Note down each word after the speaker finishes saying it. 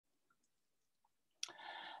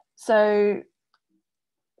So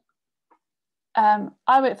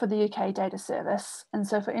I work for the UK Data Service, and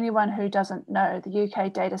so for anyone who doesn't know, the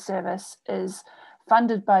UK Data Service is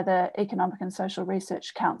funded by the Economic and Social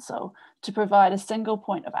Research Council to provide a single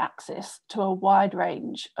point of access to a wide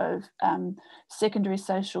range of secondary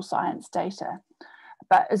social science data.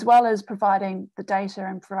 But as well as providing the data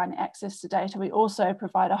and providing access to data, we also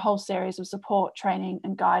provide a whole series of support, training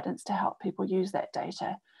and guidance to help people use that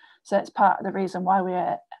data. So that's part of the reason why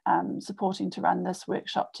we're supporting to run this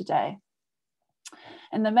workshop today.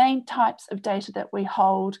 And the main types of data that we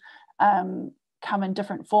hold come in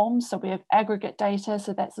different forms. So we have aggregate data,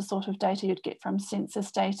 so that's the sort of data you'd get from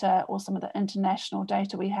census data or some of the international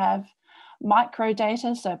data we have.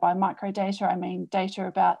 Microdata, so by microdata I mean data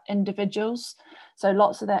about individuals. So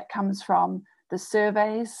lots of that comes from the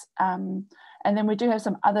surveys. And then we do have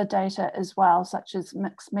some other data as well, such as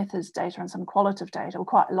mixed methods data and some qualitative data, or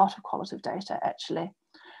quite a lot of qualitative data actually.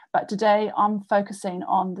 But today I'm focusing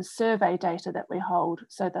on the survey data that we hold,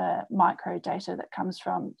 so the micro data that comes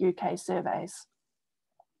from UK surveys.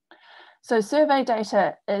 So survey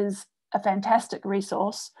data is a fantastic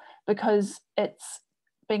resource because it's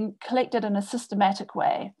being collected in a systematic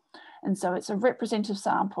way. And so it's a representative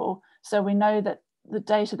sample. So we know that the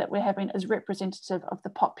data that we're having is representative of the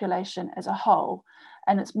population as a whole.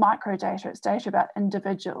 And it's micro data, it's data about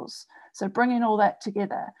individuals. So bringing all that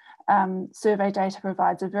together, survey data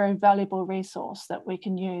provides a very valuable resource that we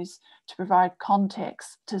can use to provide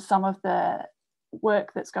context to some of the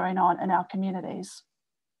work that's going on in our communities.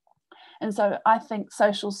 And so I think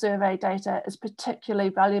social survey data is particularly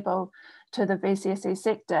valuable to the VCSE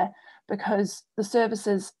sector because the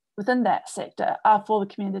services within that sector are for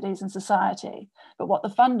the communities and society. But what the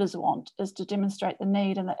funders want is to demonstrate the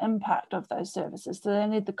need and the impact of those services. So they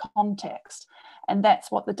need the context, and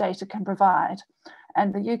that's what the data can provide.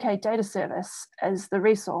 And the UK Data Service is the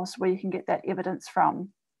resource where you can get that evidence from.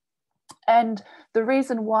 And the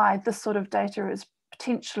reason why this sort of data is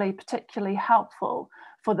potentially particularly helpful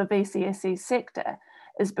for the VCSE sector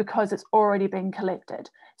is because it's already been collected.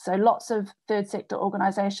 So lots of third sector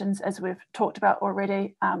organisations, as we've talked about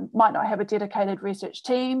already, might not have a dedicated research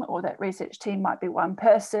team, or that research team might be one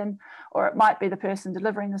person, or it might be the person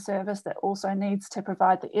delivering the service that also needs to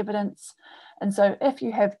provide the evidence. And so if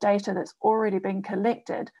you have data that's already been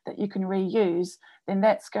collected that you can reuse, then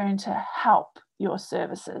that's going to help your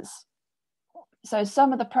services. So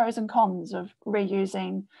some of the pros and cons of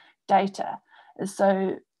reusing data is,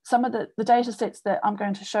 so some of the data sets that I'm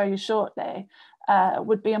going to show you shortly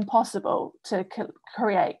would be impossible to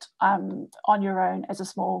create on your own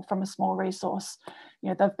as from a small resource. You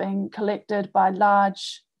know, they've been collected by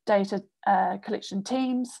large data collection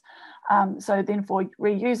teams. So then for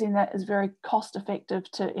reusing that is very cost effective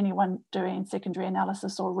to anyone doing secondary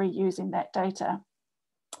analysis or reusing that data.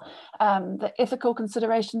 The ethical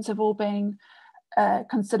considerations have all been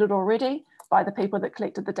considered already by the people that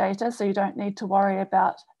collected the data, so you don't need to worry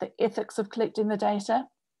about the ethics of collecting the data.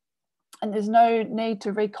 And there's no need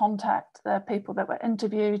to recontact the people that were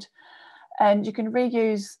interviewed, and you can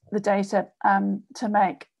reuse the data to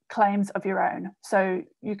make claims of your own. So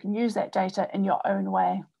you can use that data in your own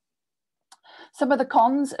way. Some of the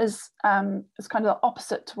cons is kind of the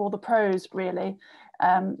opposite to all the pros, really.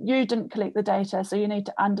 You didn't collect the data, so you need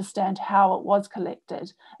to understand how it was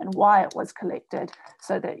collected and why it was collected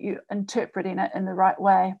so that you're interpreting it in the right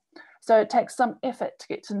way. So it takes some effort to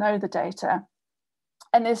get to know the data.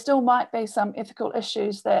 And there still might be some ethical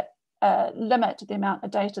issues that limit the amount of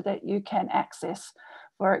data that you can access.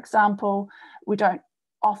 For example, we don't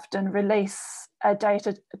often release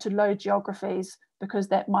data to low geographies because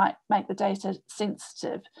that might make the data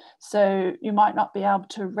sensitive. So you might not be able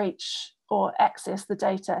to reach or access the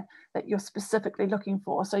data that you're specifically looking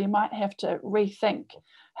for. So you might have to rethink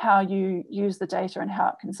how you use the data and how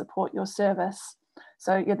it can support your service.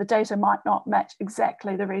 So yeah, the data might not match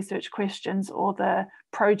exactly the research questions or the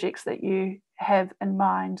projects that you have in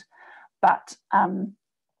mind, but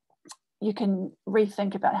you can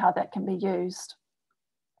rethink about how that can be used.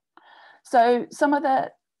 So some of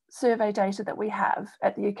the survey data that we have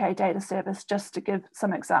at the UK Data Service, just to give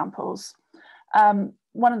some examples.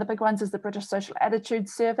 One of the big ones is the British Social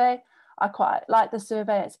Attitudes Survey. I quite like the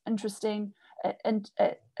survey, it's interesting.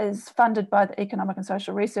 It is funded by the Economic and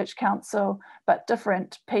Social Research Council, but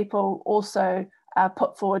different people also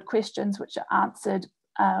put forward questions which are answered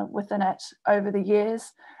within it over the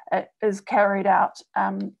years. It is carried out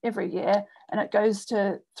every year, and it goes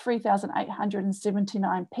to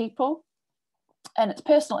 3,879 people. And it's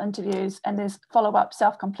personal interviews, and there's follow-up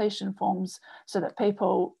self-completion forms so that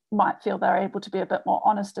people might feel they're able to be a bit more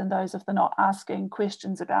honest in those if they're not asking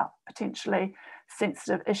questions about potentially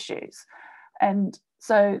sensitive issues. And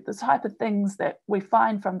so the type of things that we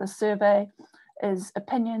find from the survey is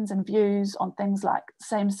opinions and views on things like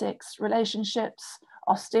same-sex relationships,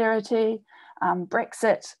 austerity,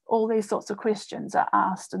 Brexit. All these sorts of questions are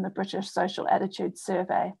asked in the British Social Attitudes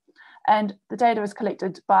Survey. And the data is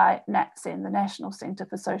collected by NatCen, the National Centre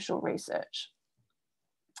for Social Research.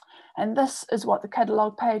 And this is what the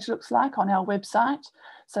catalogue page looks like on our website.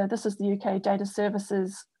 So this is the UK Data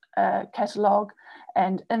Services catalogue,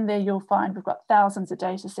 and in there you'll find we've got thousands of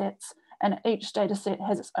data sets, and each data set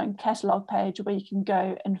has its own catalogue page where you can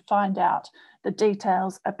go and find out the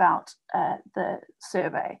details about the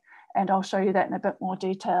survey. And I'll show you that in a bit more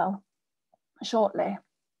detail shortly.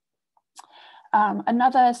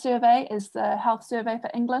 Another survey is the Health Survey for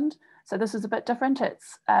England. So this is a bit different.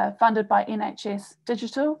 It's funded by NHS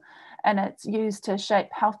Digital, and it's used to shape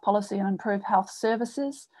health policy and improve health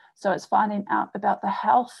services. So it's finding out about the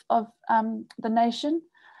health of the nation.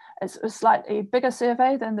 It's a slightly bigger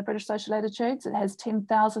survey than the British Social Attitudes. It has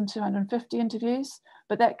 10,250 interviews,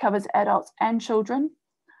 but that covers adults and children.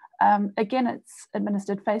 Again, it's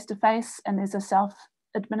administered face-to-face, and there's a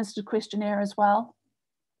self-administered questionnaire as well.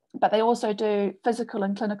 But they also do physical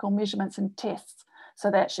and clinical measurements and tests.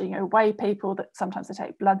 So they actually, weigh people, that sometimes they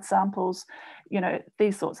take blood samples,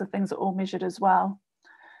 these sorts of things are all measured as well.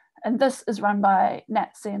 And this is run by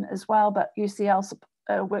NatCen as well, but UCL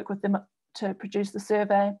work with them to produce the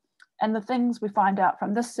survey. And the things we find out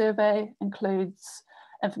from this survey includes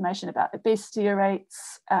information about obesity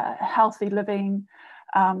rates, healthy living,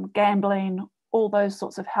 gambling, all those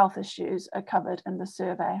sorts of health issues are covered in the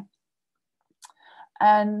survey.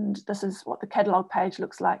 And this is what the catalogue page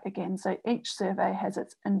looks like again. So each survey has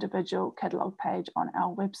its individual catalogue page on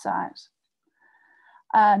our website.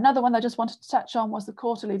 Another one I just wanted to touch on was the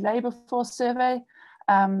quarterly labour force survey.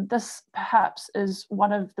 This perhaps is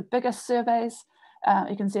one of the biggest surveys.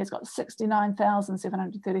 You can see it's got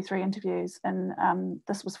 69,733 interviews, and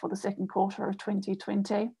this was for the second quarter of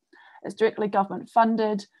 2020. It's directly government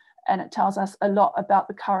funded, and it tells us a lot about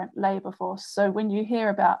the current labour force. So when you hear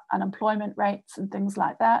about unemployment rates and things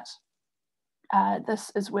like that,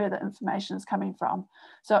 this is where the information is coming from.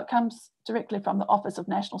 So it comes directly from the Office of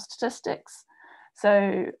National Statistics.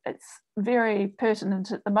 So it's very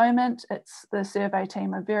pertinent at the moment. The survey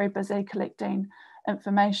team are very busy collecting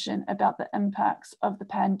information about the impacts of the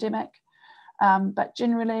pandemic, but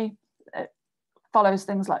generally it follows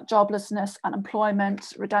things like joblessness,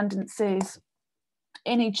 unemployment, redundancies.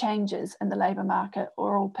 Any changes in the labour market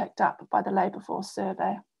are all picked up by the labour force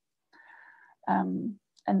survey. And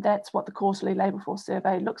that's what the quarterly labour force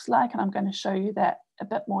survey looks like. And I'm going to show you that a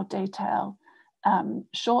bit more detail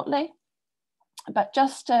shortly. But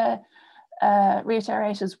just to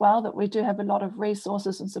reiterate as well that we do have a lot of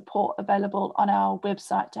resources and support available on our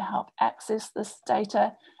website to help access this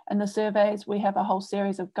data and the surveys. We have a whole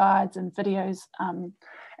series of guides and videos and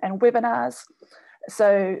webinars.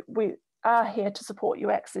 So we are here to support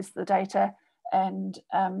you access the data, and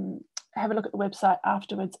have a look at the website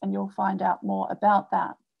afterwards and you'll find out more about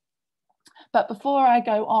that. But before I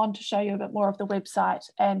go on to show you a bit more of the website,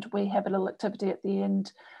 and we have a little activity at the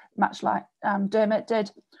end, much like Dermot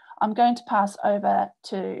did, I'm going to pass over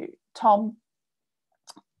to Tom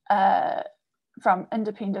from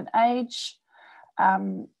Independent Age,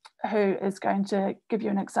 who is going to give you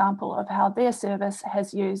an example of how their service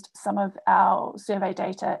has used some of our survey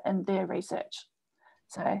data in their research.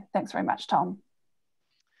 So thanks very much, Tom.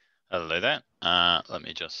 Hello there. Let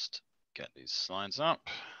me just get these slides up.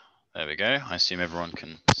 There we go. I assume everyone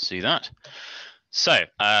can see that. So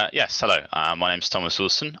yes, hello. My name is Thomas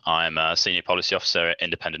Wilson. I'm a Senior Policy Officer at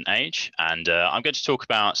Independent Age, and I'm going to talk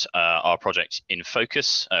about our project In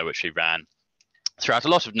Focus, which we ran throughout a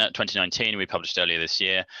lot of 2019, we published earlier this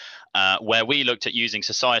year, where we looked at using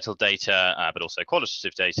societal data, but also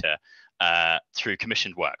qualitative data through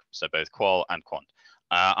commissioned work, so both qual and quant.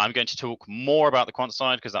 I'm going to talk more about the quant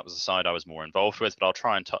side because that was the side I was more involved with, but I'll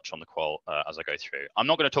try and touch on the qual as I go through. I'm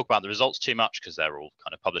not going to talk about the results too much because they're all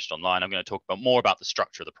kind of published online. I'm going to talk more about the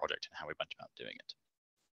structure of the project and how we went about doing it.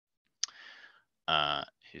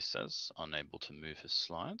 He says unable to move his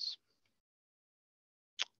slides.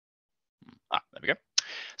 There we go.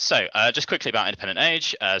 So just quickly about Independent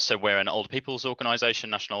Age. So we're an older people's organisation,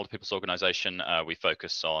 national older people's organisation. We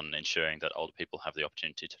focus on ensuring that older people have the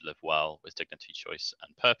opportunity to live well with dignity, choice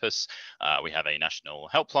and purpose. We have a national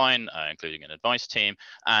helpline, including an advice team,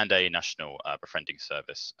 and a national befriending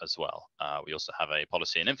service as well. We also have a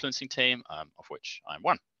policy and influencing team, of which I'm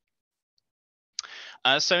one.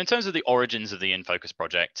 So in terms of the origins of the InFocus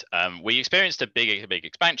project, we experienced a big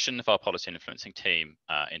expansion of our policy and influencing team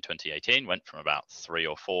in 2018, went from about 3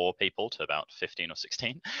 or 4 people to about 15 or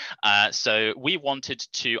 16. So we wanted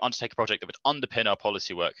to undertake a project that would underpin our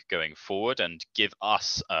policy work going forward and give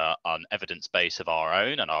us an evidence base of our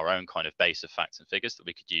own and our own kind of base of facts and figures that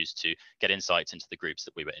we could use to get insights into the groups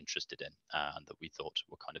that we were interested in and that we thought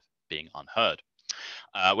were kind of being unheard.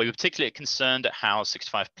 We were particularly concerned at how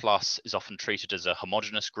 65 plus is often treated as a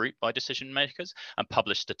homogenous group by decision makers, and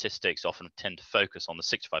published statistics often tend to focus on the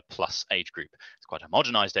 65 plus age group. It's quite a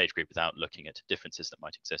homogenized age group without looking at differences that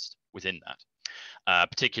might exist within that.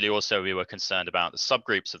 Particularly also, we were concerned about the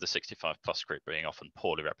subgroups of the 65 plus group being often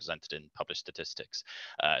poorly represented in published statistics.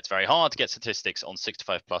 It's very hard to get statistics on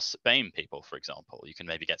 65 plus BAME people, for example. You can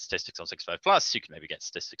maybe get statistics on 65 plus, you can maybe get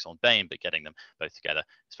statistics on BAME, but getting them both together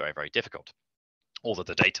is very difficult. Although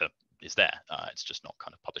the data is there, it's just not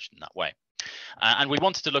kind of published in that way. And we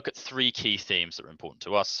wanted to look at 3 key themes that were important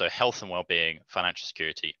to us. So health and well-being, financial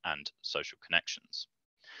security, and social connections.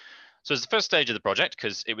 So as the first stage of the project,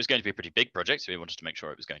 because it was going to be a pretty big project, so we wanted to make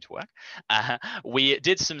sure it was going to work, we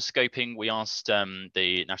did some scoping. We asked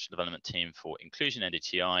the National Development Team for Inclusion,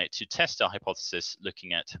 NDTI, to test our hypothesis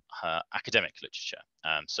looking at academic literature.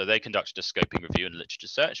 So they conducted a scoping review and literature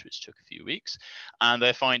search, which took a few weeks, and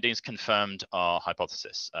their findings confirmed our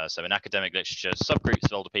hypothesis. So in academic literature, subgroups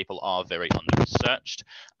of older people are very under-researched,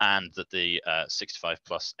 and that the 65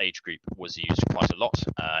 plus age group was used quite a lot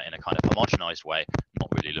in a kind of homogenized way, not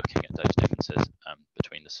really looking at those differences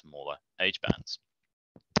between the smaller age bands.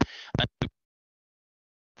 And the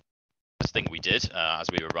first thing we did as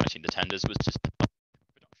we were writing the tenders was just a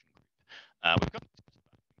production group.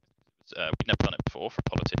 We'd never done it before for a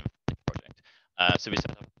policy project. So we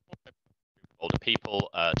set up a group of older people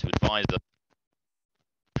to advise them,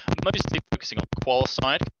 mostly focusing on the qual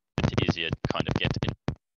side. It's easier to kind of get in.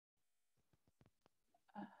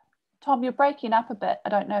 Tom, you're breaking up a bit. I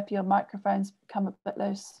don't know if your microphone's become a bit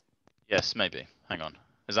loose. Yes, maybe. Hang on.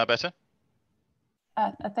 Is that better?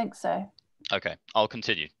 I think so. Okay, I'll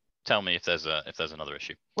continue. Tell me if there's another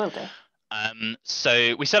issue. Will do.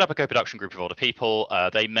 So we set up a co-production group of older people.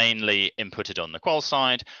 They mainly inputted on the qual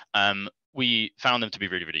side. We found them to be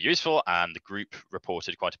really useful, and the group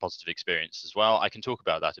reported quite a positive experience as well. I can talk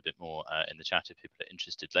about that a bit more in the chat if people are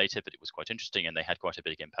interested later, but it was quite interesting, and they had quite a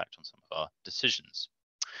big impact on some of our decisions.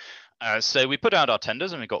 So we put out our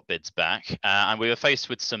tenders and we got bids back, and we were faced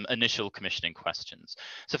with some initial commissioning questions.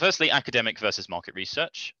 So firstly, academic versus market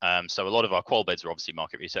research. So a lot of our qual bids were obviously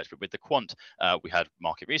market research, but with the quant, we had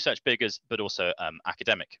market research bidders, but also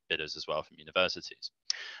academic bidders as well from universities.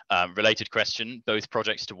 Related question, both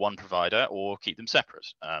projects to one provider or keep them separate?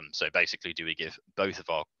 So basically, do we give both of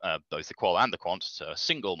our, both the qual and the quant to a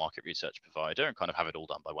single market research provider and kind of have it all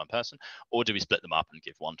done by one person? Or do we split them up and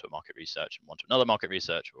give one to a market research and one to another market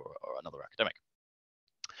research or another academic?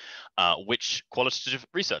 Which qualitative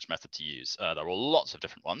research method to use? There are lots of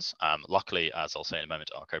different ones. Luckily, as I'll say in a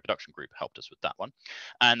moment, our co-production group helped us with that one.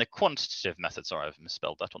 And the quantitative method, sorry, I've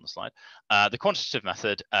misspelled that on the slide. The quantitative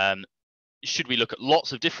method, should we look at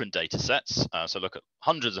lots of different data sets, so look at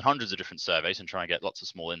hundreds and hundreds of different surveys and try and get lots of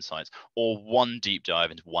small insights, or one deep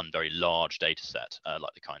dive into one very large data set,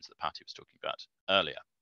 like the kinds that Patty was talking about earlier?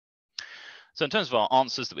 So in terms of our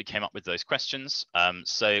answers that we came up with those questions,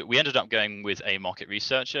 so we ended up going with a market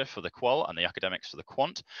researcher for the qual and the academics for the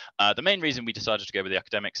quant. The main reason we decided to go with the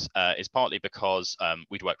academics is partly because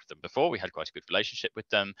we'd worked with them before. We had quite a good relationship with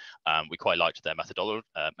them. We quite liked their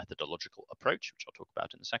methodological approach, which I'll talk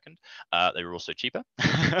about in a second. They were also cheaper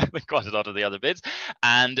than quite a lot of the other bids.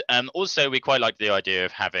 And also we quite liked the idea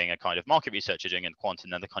of having a kind of market researcher doing in quant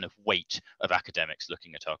and then the kind of weight of academics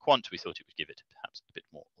looking at our quant. We thought it would give it perhaps a bit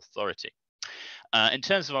more authority. In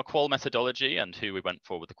terms of our qual methodology and who we went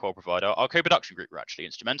for with the qual provider, our co-production group were actually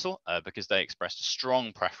instrumental because they expressed a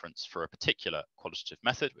strong preference for a particular qualitative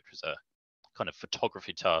method, which was a kind of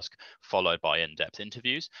photography task followed by in-depth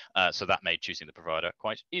interviews. So that made choosing the provider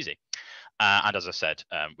quite easy. And as I said,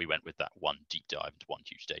 we went with that one deep dive into one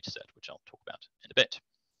huge data set, which I'll talk about in a bit.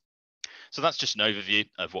 So that's just an overview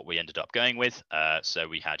of what we ended up going with. So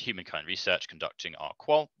we had Humankind Research conducting our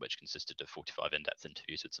qual, which consisted of 45 in-depth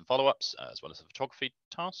interviews with some follow-ups, as well as a photography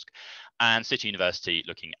task, and City University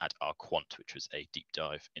looking at our quant, which was a deep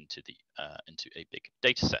dive into a big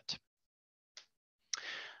data set.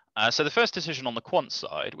 So the first decision on the quant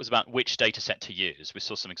side was about which data set to use. We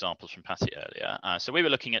saw some examples from Patty earlier. So we were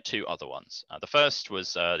looking at 2 other ones. The first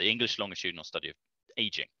was the English longitudinal study of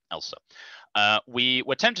aging, ELSA. We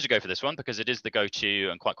were tempted to go for this one because it is the go-to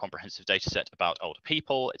and quite comprehensive data set about older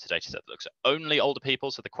people. It's a data set that looks at only older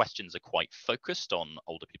people, so the questions are quite focused on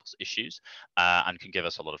older people's issues and can give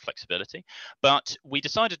us a lot of flexibility. But we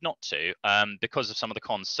decided not to because of some of the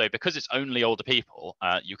cons. So because it's only older people,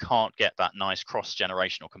 you can't get that nice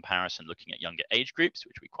cross-generational comparison looking at younger age groups,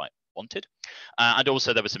 which we quite wanted. And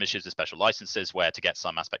also there were some issues with special licenses where to get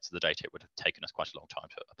some aspects of the data, it would have taken us quite a long time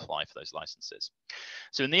to apply for those licenses.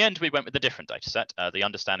 So in the end, we went with a different data set, the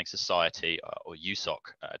Understanding Society or USOC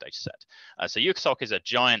data set. So USOC is a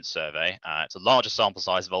giant survey. It's a larger sample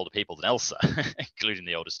size of older people than ELSA, including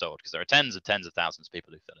the oldest old, because there are tens of thousands of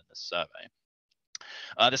people who fill in this survey.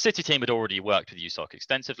 The city team had already worked with USOC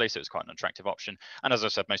extensively, so it was quite an attractive option. And as I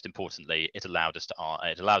said, most importantly, it allowed us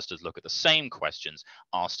to look at the same questions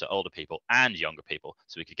asked to older people and younger people,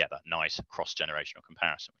 so we could get that nice cross-generational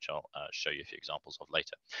comparison, which I'll show you a few examples of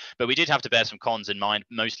later. But we did have to bear some cons in mind,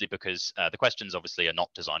 mostly because the questions obviously are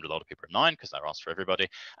not designed with older people in mind, because they're asked for everybody,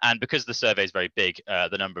 and because the survey is very big,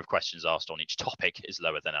 the number of questions asked on each topic is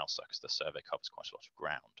lower than ELSA, because the survey covers quite a lot of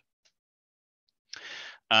ground.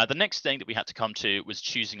 The next thing that we had to come to was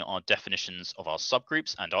choosing our definitions of our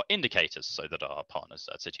subgroups and our indicators so that our partners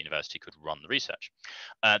at City University could run the research.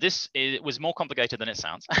 This was more complicated than it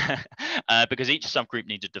sounds because each subgroup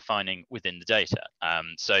needed defining within the data.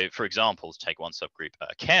 So for example, to take one subgroup,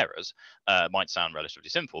 carers might sound relatively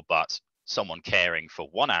simple, but someone caring for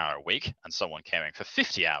 1 hour a week and someone caring for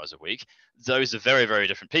 50 hours a week, those are very, very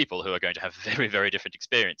different people who are going to have very, very different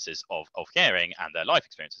experiences of caring, and their life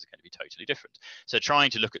experiences are going to be totally different. So trying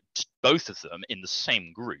to look at both of them in the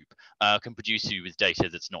same group can produce you with data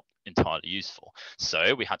that's not entirely useful.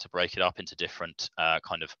 So we had to break it up into different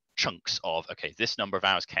kind of chunks of, okay, this number of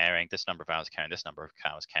hours caring, this number of hours caring, this number of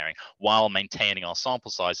hours caring, while maintaining our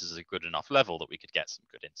sample sizes at a good enough level that we could get some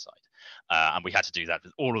good insight. And we had to do that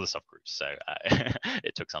with all of the subgroups, so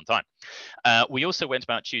it took some time. We also went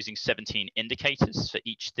about choosing 17 indicators for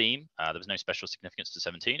each theme. There was no special significance to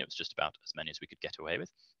 17. It was just about as many as we could get away with.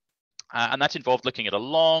 And that involved looking at a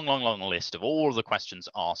long list of all of the questions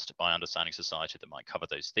asked by Understanding Society that might cover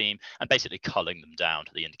those themes, and basically culling them down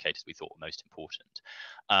to the indicators we thought were most important.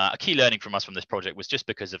 A key learning from us from this project was just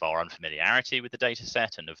because of our unfamiliarity with the data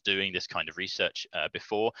set and of doing this kind of research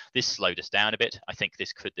before, this slowed us down a bit. I think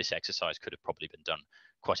this exercise could have probably been done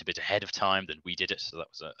quite a bit ahead of time than we did it, so that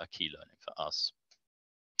was a key learning for us.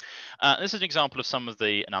 This is an example of some of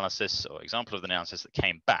the analysis, or example of the analysis that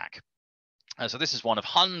came back. So this is one of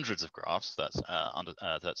hundreds of graphs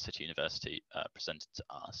that City University presented to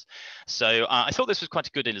us. So I thought this was quite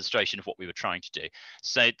a good illustration of what we were trying to do.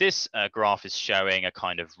 So this graph is showing a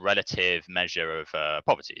kind of relative measure of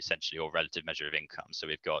poverty, essentially, or relative measure of income. So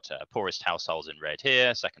we've got poorest households in red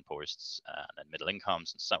here, second poorest, and then middle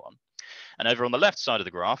incomes, and so on. And over on the left side of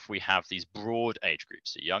the graph, we have these broad age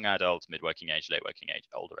groups, so young adults, mid-working age, late working age,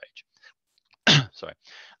 older age. Sorry.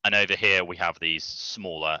 And over here, we have these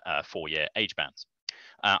smaller 4-year age bands.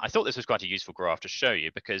 I thought this was quite a useful graph to show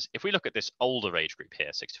you, because if we look at this older age group here,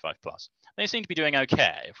 65 plus, they seem to be doing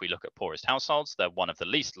okay. If we look at poorest households, they're one of the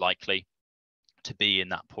least likely to be in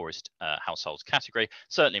that poorest households category,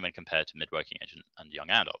 certainly when compared to mid-working age and young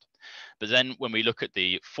adult. But then when we look at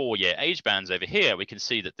the 4-year age bands over here, we can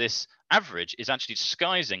see that this average is actually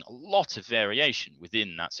disguising a lot of variation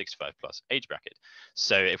within that 65 plus age bracket.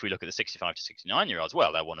 So if we look at the 65 to 69-year-olds,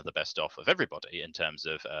 well, they're one of the best off of everybody in terms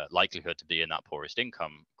of likelihood to be in that poorest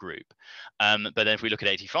income group. But then if we look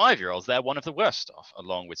at 85-year-olds, they're one of the worst off,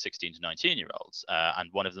 along with 16 to 19-year-olds, and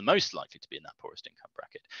one of the most likely to be in that poorest income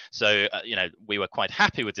bracket. So, we were quite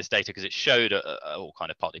happy with this data because it showed, or kind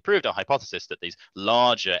of partly proved our hypothesis, that these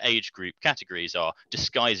larger age group categories are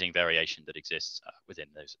disguising variation that exists within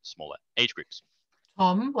those smaller age groups.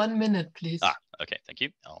 Tom, 1 minute, please. Okay, thank you.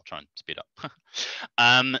 I'll try and speed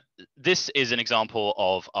up. This is an example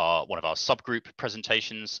of one of our subgroup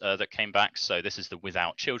presentations that came back. So this is the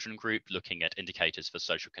without children group, looking at indicators for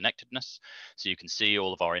social connectedness. So you can see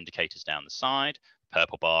all of our indicators down the side.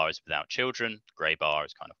 Purple bar is without children, grey bar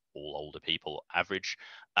is kind of all older people average,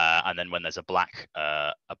 and then when there's a black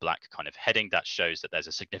kind of heading, that shows that there's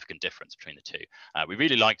a significant difference between the two. We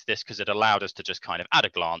really liked this because it allowed us to just kind of at a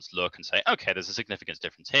glance look and say, okay, there's a significance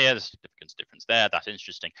difference here, there's a significance difference there, that's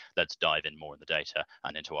interesting, let's dive in more in the data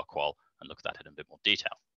and into our qual and look at that in a bit more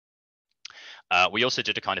detail. We also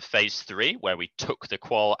did a kind of phase 3 where we took the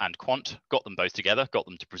qual and quant, got them both together, got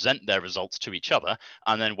them to present their results to each other,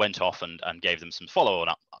 and then went off and gave them some follow-on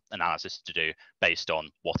analysis to do based on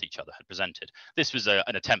what each other had presented. This was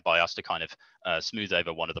an attempt by us to kind of smooth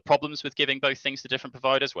over one of the problems with giving both things to different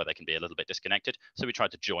providers, where they can be a little bit disconnected. So we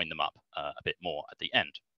tried to join them up a bit more at the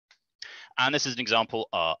end. And this is an example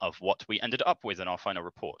of what we ended up with in our final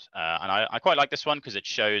report. And I quite like this one because it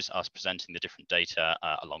shows us presenting the different data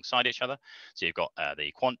alongside each other. So you've got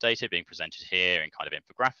the quant data being presented here in kind of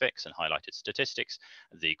infographics and highlighted statistics,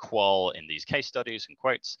 the qual in these case studies and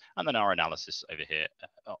quotes, and then our analysis over here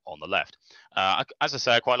on the left. As I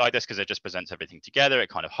say, I quite like this because it just presents everything together. It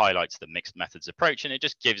kind of highlights the mixed methods approach, and it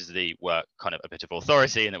just gives the work kind of a bit of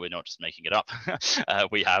authority in that we're not just making it up.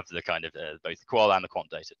 We have the kind of both the qual and the quant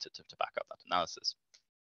data to back up that analysis.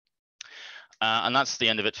 And that's the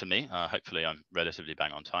end of it for me. Hopefully I'm relatively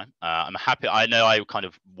bang on time. I'm happy. I know I kind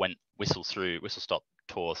of went whistle stop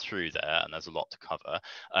tour through there, and there's a lot to cover.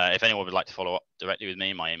 If anyone would like to follow up directly with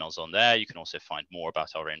me, my email's on there. You can also find more about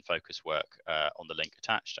our in focus work on the link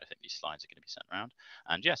attached. I think these slides are going to be sent around.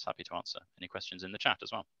 And yes, happy to answer any questions in the chat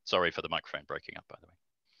as well. Sorry for the microphone breaking up, by the way.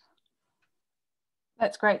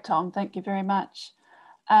 That's great, Tom. Thank you very much.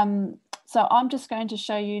 So I'm just going to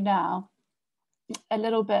show you now a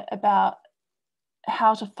little bit about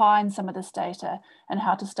how to find some of this data and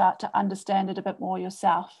how to start to understand it a bit more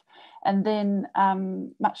yourself. And then,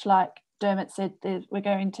 much like Dermot said, we're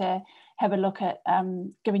going to have a look at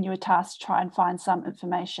giving you a task to try and find some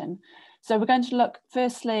information. So we're going to look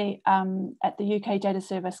firstly at the UK Data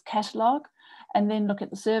Service catalogue, and then look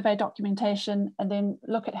at the survey documentation, and then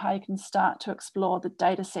look at how you can start to explore the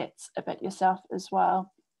data sets a bit yourself as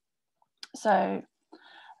well. So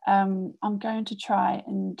I'm going to try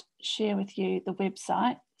and share with you the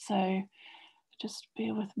website. So just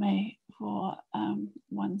bear with me for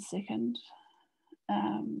 1 second.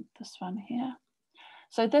 This one here.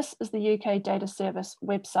 So this is the UK Data Service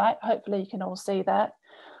website. Hopefully you can all see that.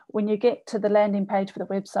 When you get to the landing page for the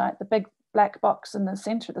website, the big black box in the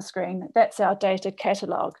center of the screen, that's our data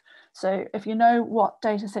catalogue. So if you know what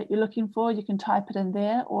data set you're looking for, you can type it in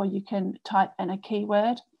there, or you can type in a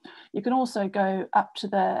keyword. You can also go up to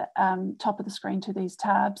the top of the screen to these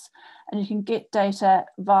tabs, and you can get data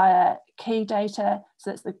via key data. So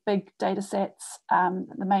that's the big data sets,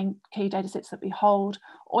 the main key data sets that we hold,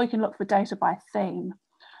 or you can look for data by theme.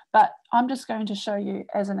 But I'm just going to show you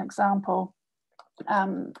as an example,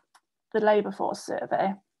 the labour force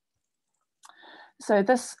survey. So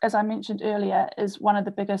this, as I mentioned earlier, is one of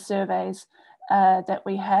the bigger surveys that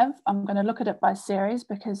we have. I'm going to look at it by series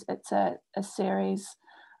because it's a series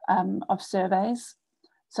of surveys.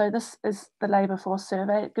 So this is the labour force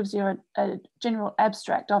survey. It gives you a general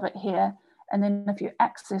abstract of it here. And then if you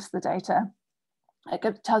access the data,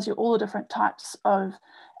 it tells you all the different types of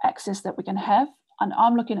access that we can have. And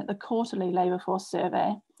I'm looking at the quarterly labour force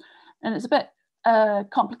survey. And it's a bit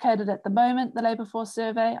complicated at the moment, the labour force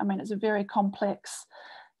survey. I mean, it's a very complex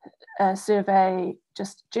survey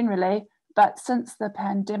just generally, but since the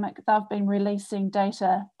pandemic, they've been releasing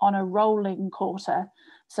data on a rolling quarter.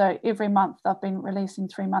 So every month they've been releasing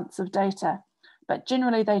 3 months of data, but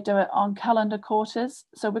generally they do it on calendar quarters.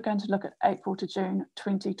 So we're going to look at April to June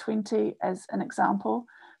 2020 as an example.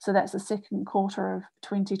 So that's the second quarter of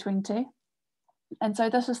 2020. And so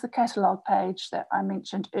this is the catalogue page that I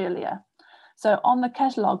mentioned earlier. So on the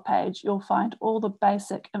catalogue page, you'll find all the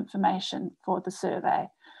basic information for the survey.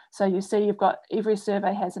 So you see you've got, every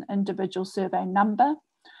survey has an individual survey number.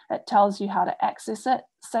 It tells you how to access it.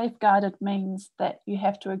 Safeguarded means that you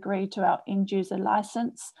have to agree to our end user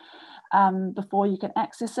license before you can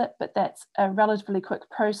access it, but that's a relatively quick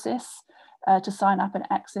process to sign up and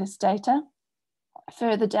access data.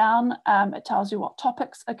 Further down, it tells you what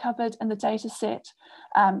topics are covered in the data set.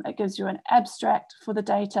 It gives you an abstract for the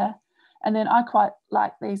data. And then I quite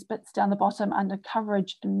like these bits down the bottom under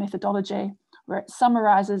coverage and methodology, where it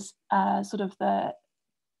summarizes sort of the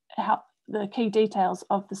key details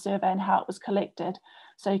of the survey and how it was collected.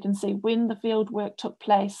 So you can see when the field work took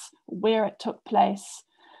place, where it took place,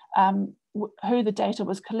 who the data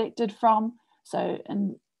was collected from. So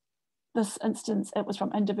in this instance, it was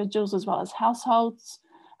from individuals as well as households.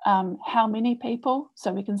 How many people?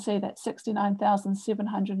 So we can see that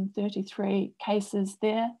 69,733 cases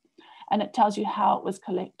there. And it tells you how it was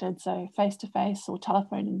collected, so face-to-face or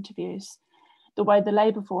telephone interviews. The way the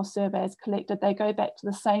labour force survey is collected, they go back to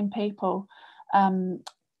the same people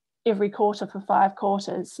every quarter for 5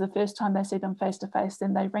 quarters. So the first time they see them face-to-face,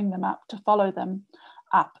 then they ring them up to follow them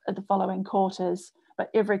up at the following quarters. But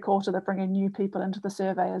every quarter they're bringing new people into the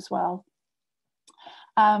survey as well.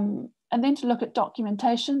 And then to look at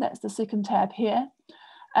documentation, that's the second tab here.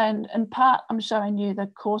 And in part, I'm showing you the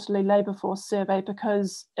quarterly labour force survey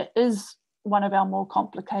because it is one of our more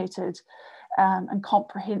complicated and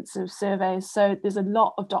comprehensive surveys. So there's a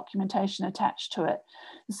lot of documentation attached to it.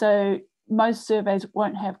 So most surveys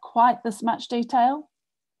won't have quite this much detail,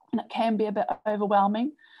 and it can be a bit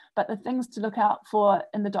overwhelming. But the things to look out for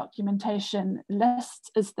in the documentation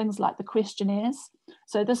list is things like the questionnaires.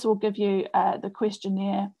 So this will give you the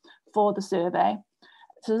questionnaire for the survey.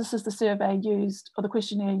 So this is the survey used, or the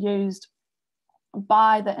questionnaire used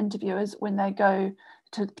by the interviewers when they go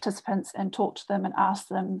to participants and talk to them and ask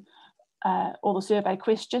them all the survey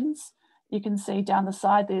questions. You can see down the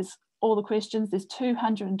side there's all the questions. There's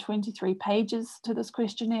 223 pages to this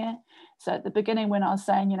questionnaire. So at the beginning, when I was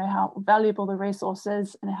saying, you know, how valuable the resource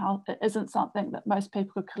is and how it isn't something that most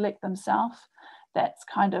people could collect themselves, that's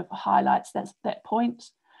kind of highlights that point.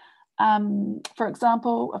 For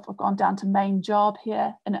example, if I've gone down to main job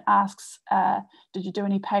here and it asks, did you do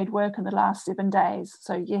any paid work in the last 7 days?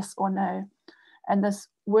 So yes or no. And this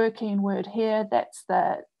working word here, that's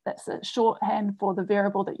the shorthand for the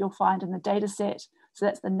variable that you'll find in the data set. So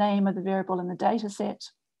that's the name of the variable in the data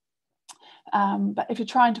set. But if you're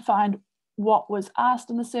trying to find what was asked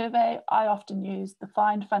in the survey, I often use the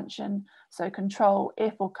find function. So Control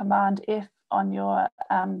F or Command F on your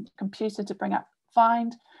computer to bring up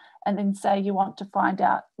find, and then say you want to find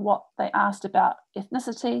out what they asked about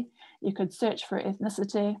ethnicity. You could search for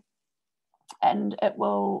ethnicity and it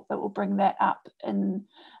will bring that up in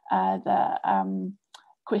the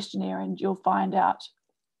questionnaire, and you'll find out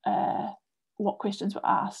what questions were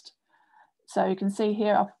asked. So you can see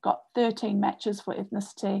here I've got 13 matches for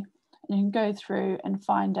ethnicity, and you can go through and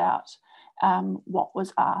find out what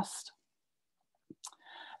was asked.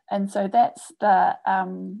 And so that's the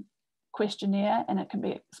questionnaire, and it can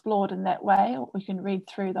be explored in that way, or we can read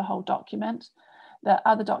through the whole document. The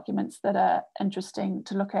other documents that are interesting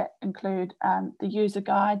to look at include the user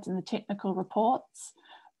guides and the technical reports,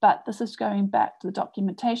 but this is going back to the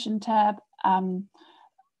documentation tab.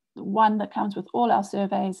 The one that comes with all our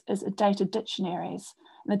surveys is data dictionaries.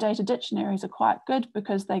 And the data dictionaries are quite good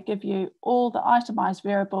because they give you all the itemized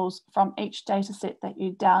variables from each data set that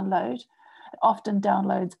you download. It often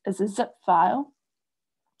downloads as a zip file.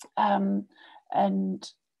 And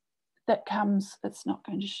that comes, it's not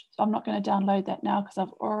going to, I'm not going to download that now because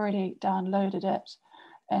I've already downloaded it,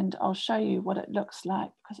 and I'll show you what it looks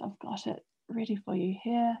like because I've got it ready for you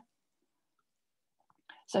here.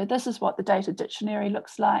 So this is what the data dictionary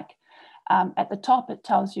looks like. At the top, it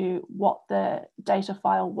tells you what the data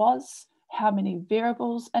file was, how many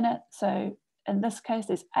variables in it. So in this case,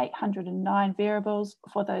 there's 809 variables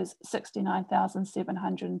for those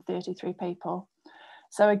 69,733 people.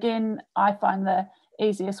 So again, I find the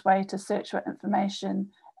easiest way to search for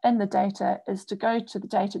information in the data is to go to the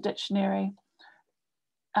data dictionary,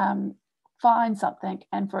 find something,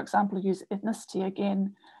 and for example, use ethnicity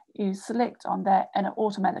again. You select on that and it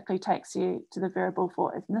automatically takes you to the variable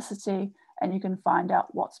for ethnicity, and you can find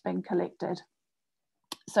out what's been collected.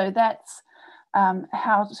 So that's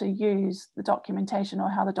how to use the documentation, or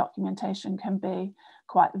how the documentation can be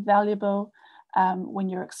quite valuable when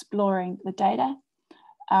you're exploring the data.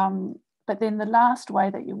 But then the last way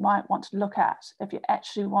that you might want to look at, if you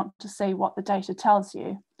actually want to see what the data tells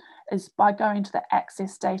you, is by going to the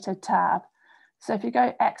Access Data tab. So if you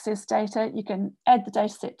go Access Data, you can add the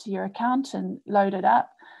data set to your account and load it up.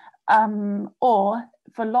 Or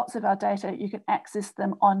for lots of our data, you can access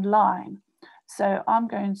them online. So I'm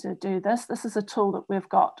going to do this. This is a tool that we've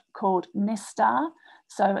got called Nestar.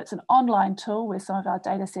 So it's an online tool where some of our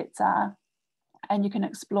data sets are, and you can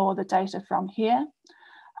explore the data from here.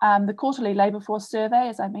 The quarterly labour force survey,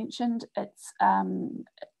 as I mentioned, it's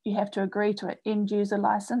you have to agree to an end user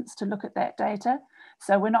license to look at that data.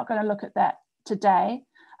 So we're not going to look at that today.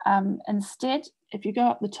 Instead, if you go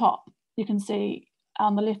up the top, you can see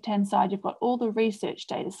on the left-hand side, you've got all the research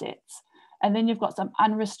data sets, and then you've got some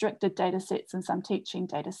unrestricted data sets and some teaching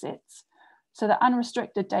data sets. So the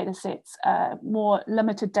unrestricted data sets are more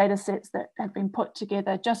limited data sets that have been put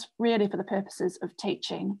together just really for the purposes of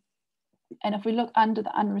teaching. And if we look under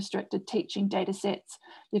the unrestricted teaching data sets,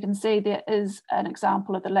 you can see there is an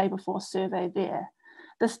example of the labour force survey there.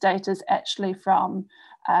 This data is actually from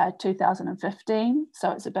 2015,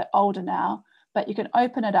 so it's a bit older now, but you can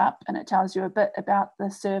open it up and it tells you a bit about the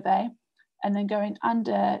survey. And then going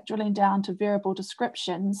under, drilling down to variable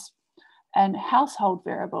descriptions and household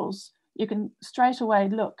variables, you can straight away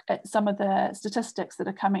look at some of the statistics that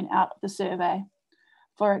are coming out of the survey.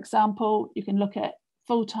 For example, you can look at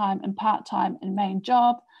full-time and part-time and main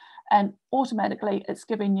job, and automatically it's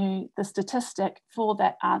giving you the statistic for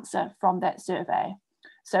that answer from that survey.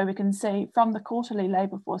 So we can see from the quarterly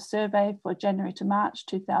labour force survey for January to March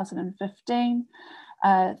 2015,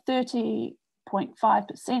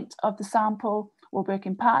 30.5% of the sample were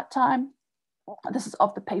working part-time. This is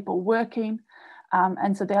of the people working,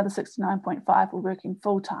 and so the other 69.5 were working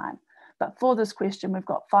full-time. But for this question, we've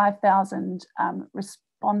got 5,000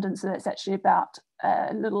 respondents, so that's actually about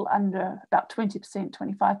a little under about 20%,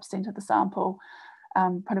 25% of the sample,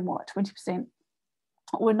 probably more like 20%,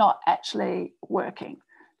 were not actually working,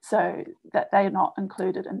 so that they are not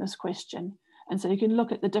included in this question. And so you can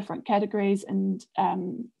look at the different categories, and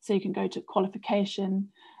so you can go to qualification,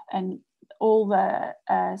 and all the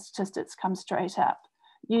statistics come straight up.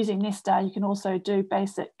 Using Nesta, you can also do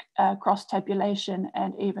basic cross-tabulation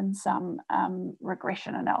and even some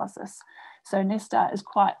regression analysis. So Nesta is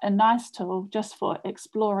quite a nice tool just for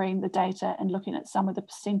exploring the data and looking at some of the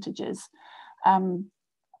percentages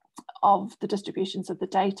of the distributions of the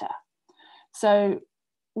data. So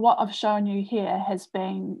what I've shown you here has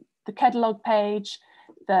been the catalogue page,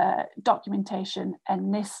 the documentation, and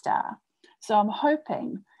Nesta. So I'm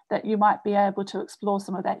hoping that you might be able to explore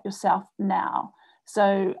some of that yourself now.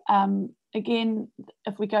 So again,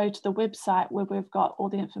 if we go to the website where we've got all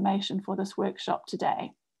the information for this workshop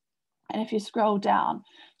today, and if you scroll down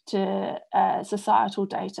to societal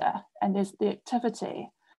data, and there's the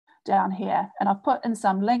activity down here, and I've put in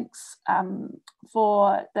some links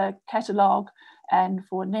for the catalogue and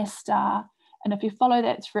for Nesta. And if you follow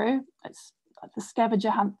that through, it's the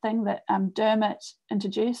scavenger hunt thing that Dermot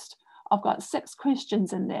introduced. I've got 6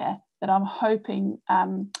 questions in there that I'm hoping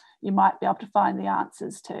you might be able to find the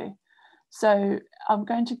answers to. So I'm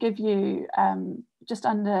going to give you just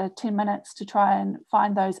under 10 minutes to try and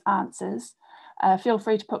find those answers. Feel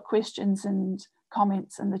free to put questions and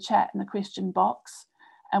comments in the chat in the question box,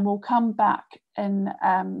 and we'll come back in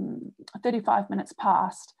 35 minutes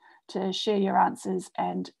past to share your answers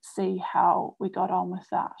and see how we got on with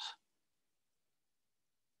that.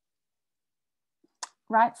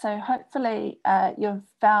 Right, so hopefully you've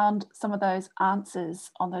found some of those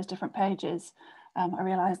answers on those different pages. I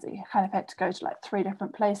realised that you kind of had to go to like 3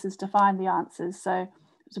 different places to find the answers, so it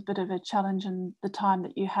was a bit of a challenge in the time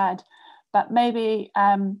that you had. But maybe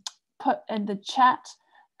put in the chat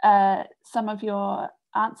some of your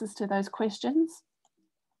answers to those questions.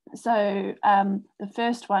 So the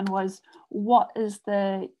first one was, what is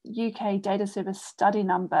the UK Data Service study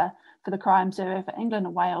number for the Crime Survey for England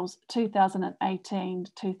and Wales 2018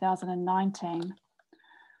 to 2019?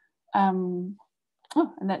 Oh,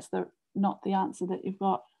 and that's not the answer that you've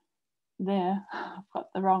got there. I've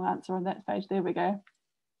got the wrong answer on that page. There we go.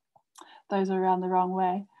 Those are around the wrong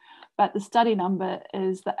way. But the study number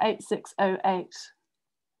is the 8608.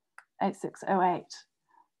 8608.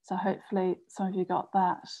 So hopefully some of you got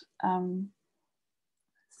that.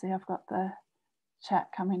 See, I've got the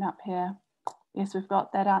chat coming up here. Yes, we've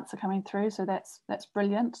got that answer coming through, so that's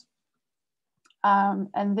brilliant.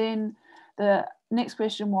 And then the next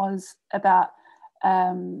question was about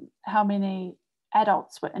how many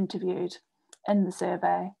adults were interviewed in the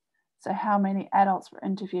survey. So how many adults were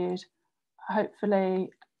interviewed?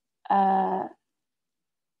 Hopefully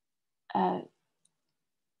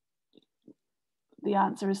the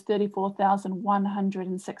answer is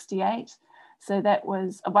 34,168. So that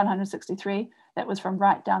was 163. That was from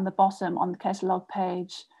right down the bottom on the catalogue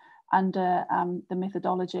page under the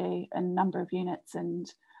methodology and number of units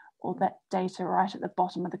and all that data right at the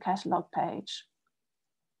bottom of the catalogue page.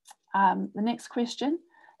 The next question,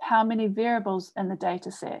 how many variables in the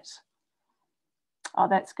data set? Oh,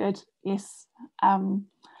 that's good, yes.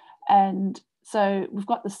 And so we've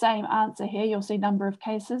got the same answer here. You'll see number of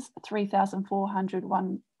cases,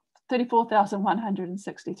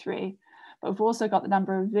 34,163. But we've also got the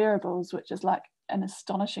number of variables, which is like an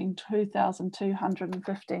astonishing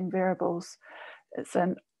 2,215 variables. It's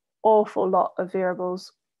an awful lot of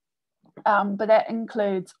variables. But that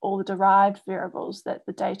includes all the derived variables that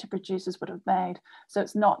the data producers would have made. So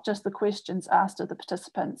it's not just the questions asked of the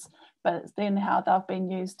participants, but it's then how they've been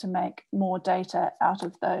used to make more data out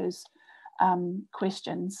of those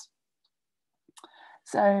questions.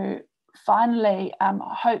 So finally,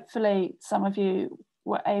 hopefully some of you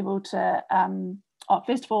were able to,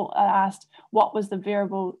 first of all, I asked what was the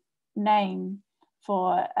variable name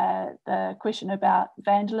for the question about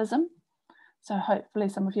vandalism. So hopefully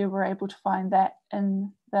some of you were able to find that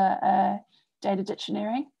in the data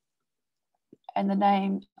dictionary. And the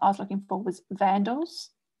name I was looking for was vandals.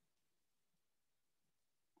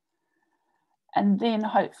 And then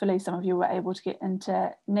hopefully some of you were able to get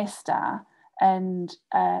into Nesta and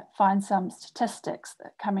find some statistics that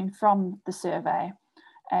are coming from the survey.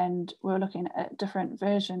 And we're looking at a different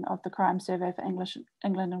version of the crime survey for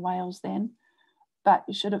England and Wales then. But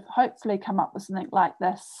you should have hopefully come up with something like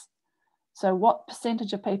this. So what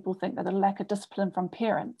percentage of people think that a lack of discipline from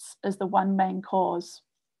parents is the one main cause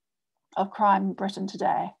of crime in Britain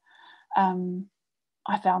today?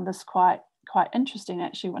 I found this quite interesting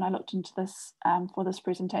actually when I looked into this for this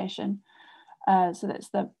presentation. So that's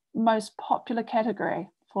the most popular category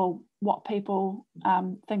for what people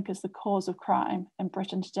think is the cause of crime in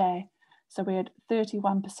Britain today. So we had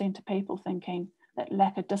 31% of people thinking that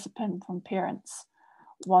lack of discipline from parents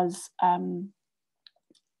was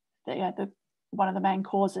one of the main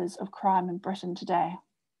causes of crime in Britain today,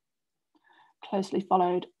 closely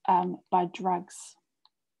followed by drugs.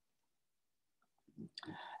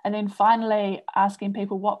 And then finally, asking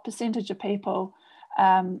people what percentage of people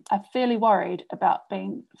are fairly worried about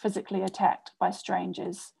being physically attacked by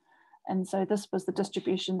strangers. And so this was the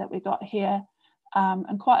distribution that we got here.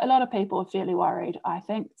 And quite a lot of people are fairly worried, I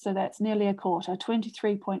think. So that's nearly a quarter,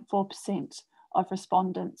 23.4% of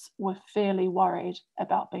respondents were fairly worried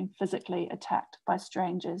about being physically attacked by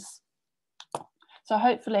strangers. So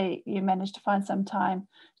hopefully you managed to find some time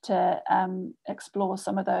to explore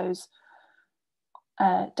some of those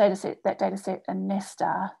data set in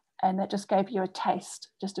Nesta, and that just gave you a taste,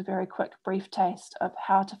 just a very quick, brief taste of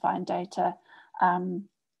how to find data and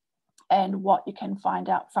what you can find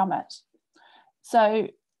out from it. So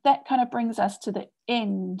that kind of brings us to the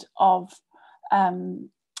end of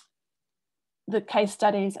the case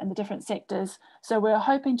studies and the different sectors. So we're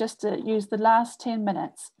hoping just to use the last 10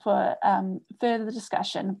 minutes for further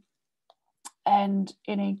discussion and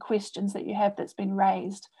any questions that you have that's been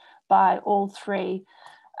raised by all three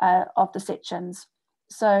of the sections.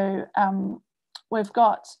 So we've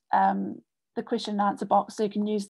got the question and answer box, so you can use